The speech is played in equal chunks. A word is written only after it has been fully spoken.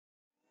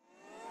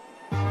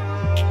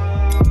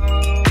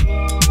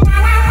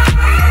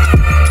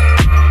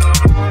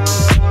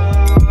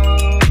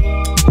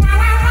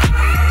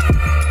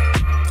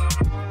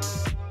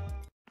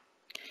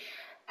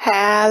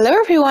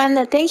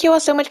everyone, thank you all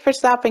so much for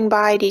stopping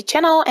by the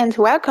channel and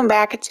welcome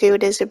back to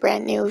this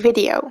brand new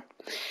video.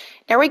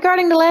 Now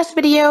regarding the last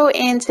video,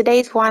 in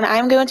today's one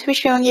I'm going to be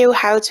showing you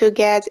how to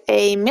get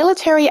a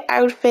military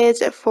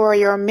outfit for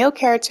your male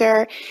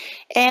character,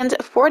 and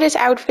for this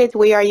outfit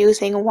we are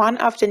using one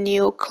of the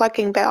new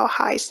Cluckin Bell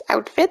heist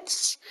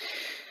outfits.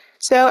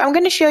 So I'm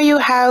going to show you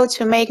how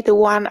to make the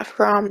one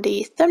from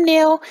the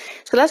thumbnail,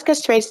 so let's get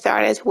straight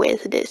started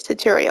with this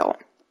tutorial.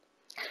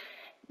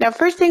 Now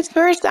first things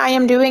first, I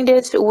am doing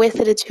this with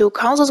the two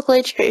consoles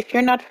glitch. If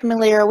you're not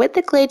familiar with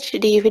the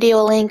glitch, the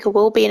video link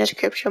will be in the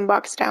description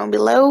box down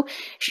below,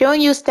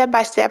 showing you step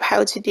by step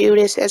how to do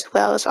this as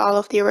well as all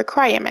of the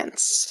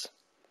requirements.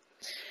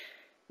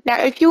 Now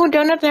if you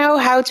do not know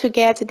how to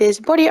get this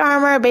body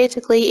armor,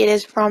 basically it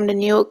is from the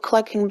new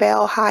Cluckin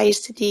Bell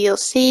heist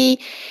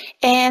DLC,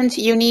 and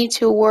you need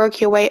to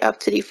work your way up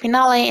to the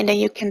finale and then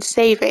you can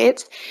save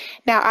it.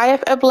 Now I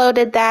have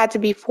uploaded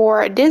that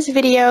before this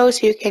video,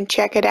 so you can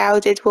check it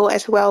out. It will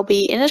as well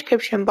be in the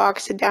description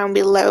box down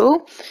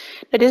below.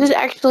 Now this is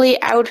actually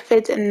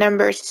outfit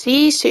number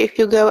C, so if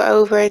you go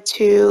over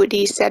to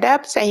the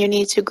setups and you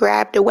need to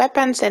grab the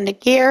weapons and the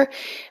gear,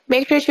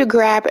 make sure to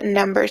grab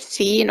number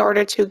C in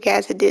order to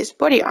get this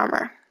body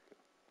armor.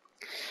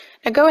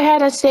 Now go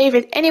ahead and save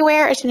it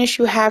anywhere as soon as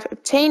you have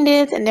obtained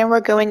it, and then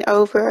we're going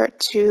over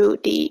to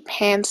the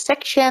pants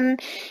section.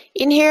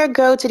 In here,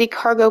 go to the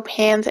cargo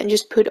pants and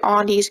just put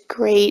on these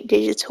gray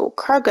digital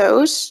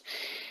cargos.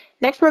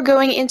 Next we're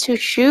going into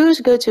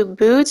shoes, go to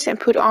boots and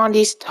put on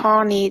these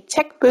tawny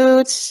tech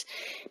boots.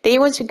 Then you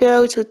want to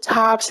go to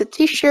tops,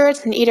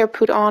 t-shirts, and either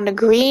put on the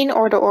green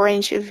or the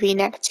orange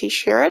v-neck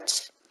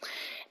t-shirts.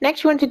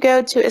 Next you want to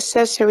go to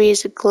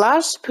accessories,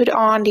 gloves, put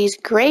on these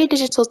gray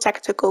digital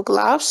tactical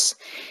gloves.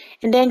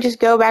 And then just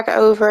go back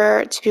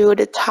over to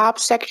the top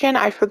section.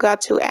 I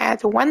forgot to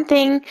add one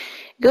thing.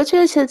 Go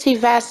to utility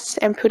vests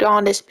and put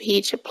on this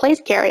peach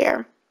plate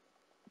carrier.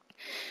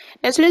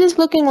 Now so this is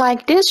looking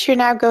like this. You're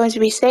now going to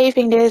be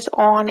saving this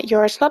on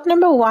your slot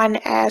number 1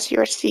 as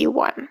your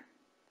C1.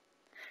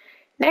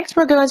 Next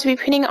we're going to be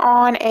putting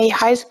on a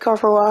heist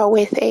coverall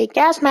with a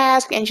gas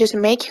mask and just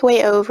make your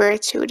way over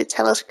to the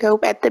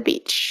telescope at the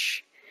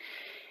beach.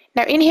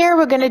 Now in here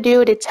we're going to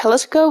do the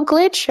telescope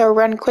glitch, so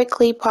run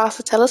quickly past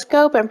the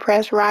telescope and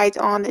press right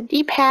on the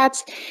D-pad,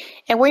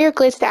 and when you're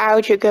glitched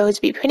out you're going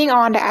to be putting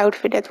on the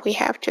outfit that we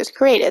have just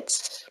created.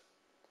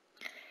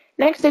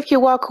 Next, if you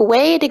walk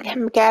away, the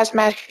gas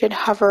mask should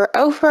hover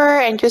over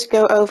and just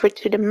go over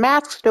to the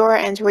mask store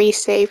and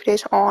resave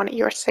this on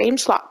your same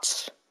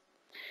slot.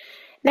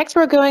 Next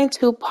we're going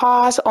to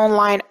pause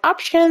online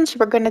options.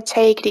 We're going to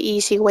take the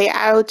easy way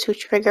out to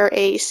trigger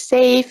a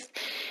save.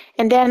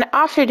 And then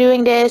after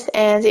doing this,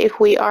 and if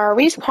we are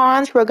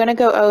respawned, we're going to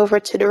go over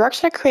to the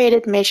Rockstar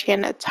created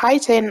mission,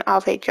 Titan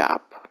of a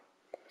Job.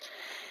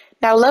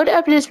 Now load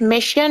up this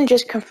mission,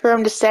 just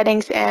confirm the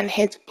settings and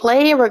hit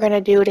play. We're going to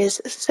do this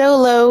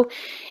solo,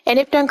 and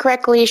if done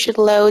correctly, you should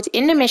load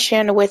in the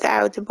mission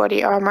without the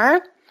body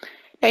armor.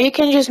 Now you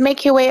can just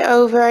make your way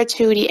over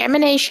to the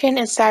emanation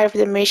inside of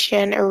the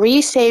mission,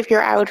 resave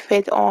your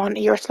outfit on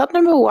your slot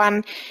number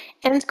 1,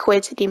 and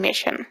quit the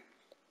mission.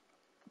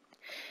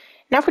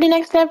 Now for the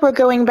next step, we're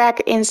going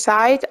back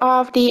inside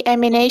of the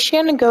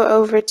emanation, go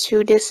over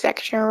to this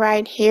section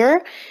right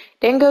here,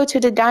 then go to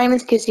the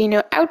Diamond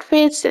Casino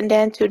outfits and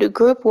then to the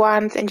group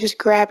 1 and just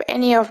grab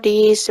any of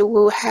these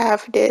who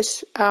have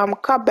this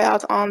cop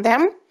belt on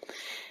them.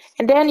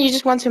 And then you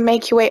just want to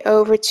make your way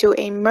over to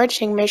a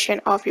merging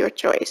mission of your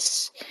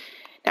choice.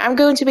 Now I'm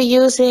going to be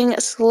using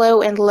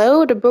Slow and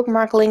Low. The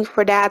bookmark link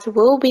for that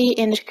will be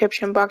in the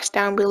description box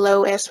down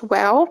below as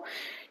well.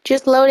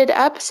 Just load it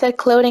up, set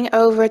clothing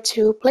over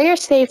to player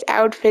saved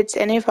outfits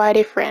and invite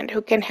a friend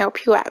who can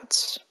help you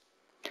out.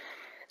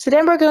 So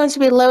then we're going to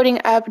be loading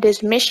up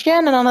this mission,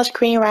 and on the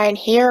screen right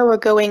here we're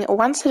going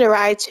once to the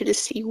right to the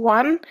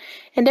C1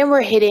 and then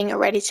we're hitting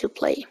ready to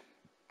play.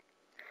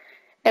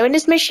 Now in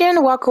this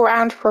mission, walk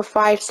around for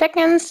 5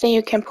 seconds, then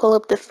you can pull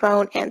up the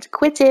phone and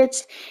quit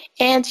it,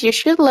 and you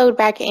should load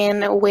back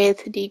in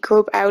with the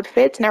group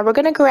outfit. Now we're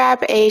going to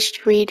grab a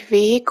street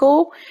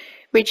vehicle,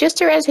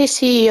 register as a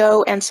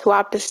CEO and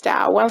swap the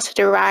style, once to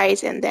the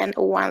right and then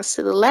once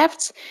to the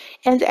left,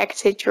 and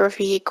exit your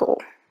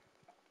vehicle.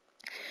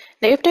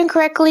 Now if done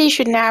correctly, you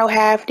should now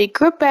have the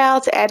group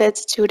belt added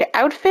to the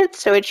outfit,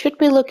 so it should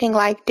be looking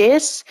like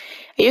this.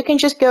 You can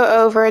just go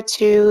over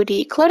to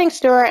the clothing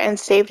store and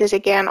save this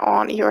again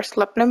on your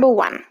slot number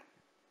 1.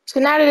 So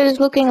now that it is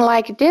looking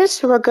like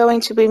this, we're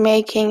going to be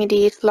making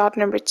the slot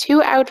number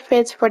 2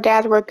 outfit. For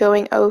that we're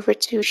going over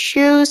to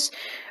shoes,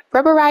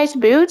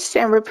 rubberized boots,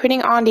 and we're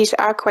putting on these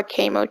aqua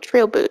camo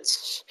trail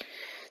boots.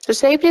 So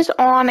save this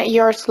on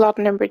your slot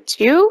number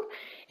 2.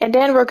 And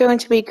then we're going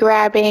to be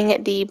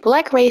grabbing the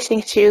black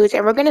racing suit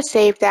and we're going to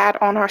save that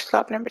on our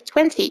slot number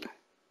 20.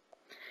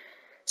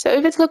 So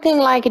if it's looking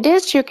like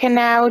this, you can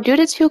now do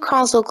the 2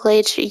 console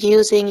glitch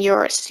using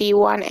your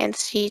C1 and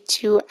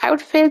C2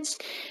 outfits.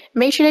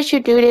 Make sure that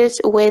you do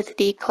this with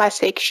the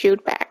classic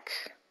shoot back.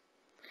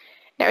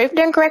 Now if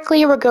done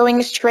correctly, we're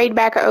going straight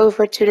back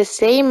over to the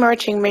same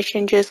merging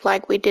mission just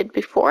like we did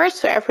before,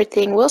 so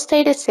everything will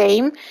stay the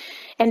same.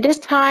 And this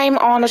time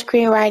on the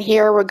screen right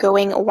here, we're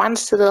going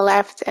once to the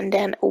left and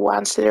then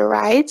once to the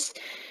right.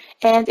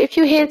 And if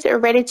you hit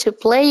ready to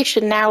play, you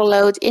should now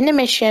load in the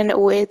mission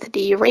with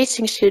the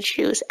racing suit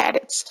shoes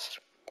added.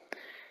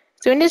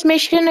 So in this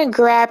mission,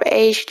 grab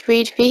a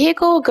street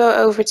vehicle, go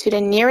over to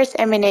the nearest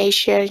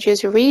emanation,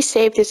 just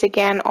resave this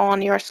again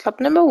on your slot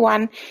number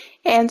 1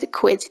 and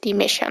quit the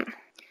mission.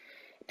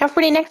 Now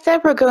for the next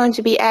step, we're going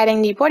to be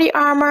adding the body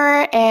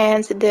armor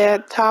and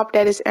the top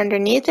that is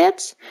underneath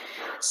it.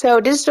 So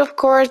this is of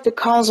course the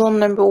console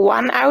number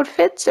 1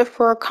 outfit. So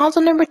for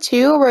console number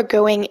 2, we're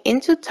going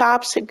into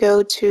tops,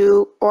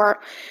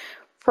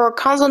 for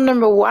console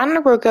number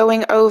 1, we're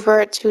going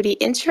over to the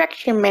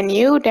interaction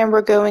menu, then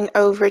we're going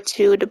over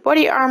to the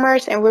body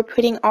armors and we're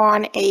putting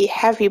on a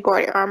heavy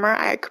body armor.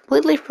 I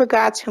completely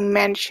forgot to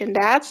mention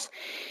that.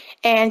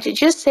 And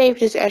just save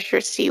this as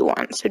your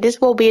C1. So this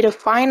will be the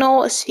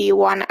final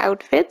C1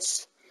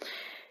 outfits.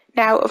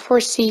 Now for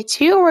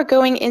C2, we're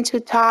going into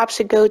tops,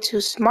 go to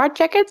smart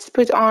jackets,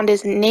 put on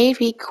this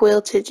navy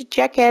quilted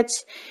jacket,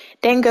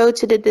 then go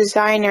to the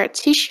designer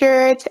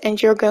t-shirt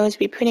and you're going to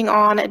be putting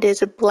on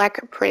this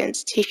black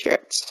print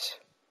t-shirt.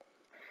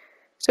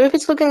 So if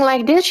it's looking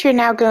like this, you're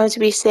now going to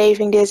be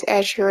saving this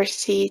as your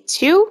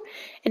C2.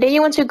 And then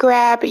you want to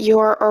grab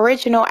your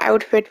original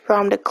outfit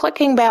from the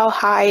Cluckin Bell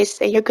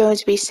heist and you're going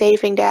to be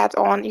saving that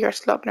on your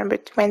slot number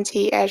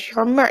 20 as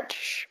your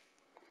merch.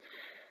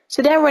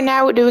 So then we're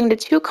now doing the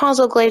 2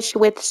 console glitch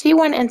with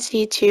C1 and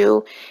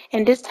C2,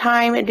 and this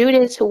time do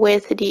this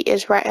with the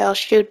Israel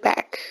shoot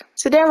back.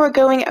 So then we're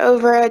going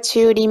over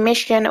to the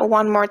mission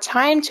one more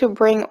time to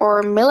bring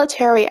our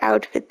military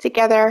outfit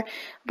together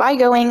by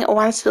going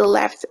once to the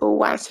left,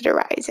 once to the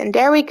right. And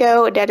there we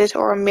go, that is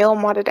our male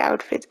modded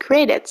outfit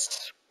created.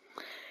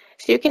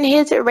 So you can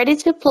hit ready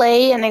to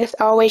play, and as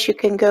always you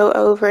can go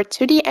over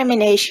to the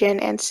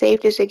emanation and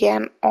save this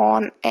again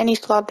on any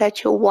slot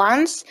that you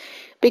want,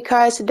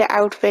 because the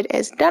outfit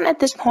is done at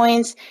this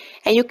point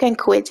and you can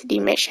quit the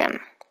mission.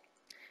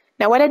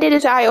 Now what I did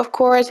is I of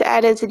course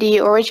added the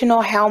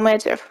original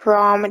helmet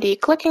from the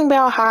Cluckin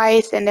Bell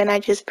heist and then I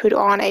just put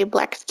on a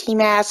black ski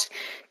mask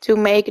to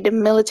make the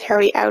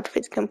military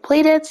outfit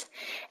completed.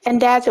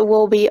 And that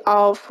will be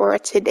all for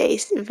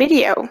today's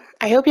video.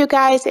 I hope you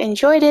guys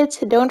enjoyed it.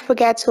 Don't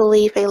forget to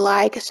leave a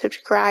like,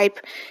 subscribe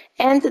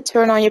and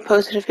turn on your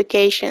post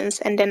notifications,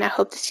 and then I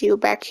hope to see you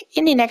back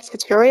in the next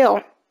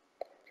tutorial.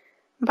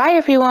 Bye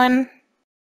everyone!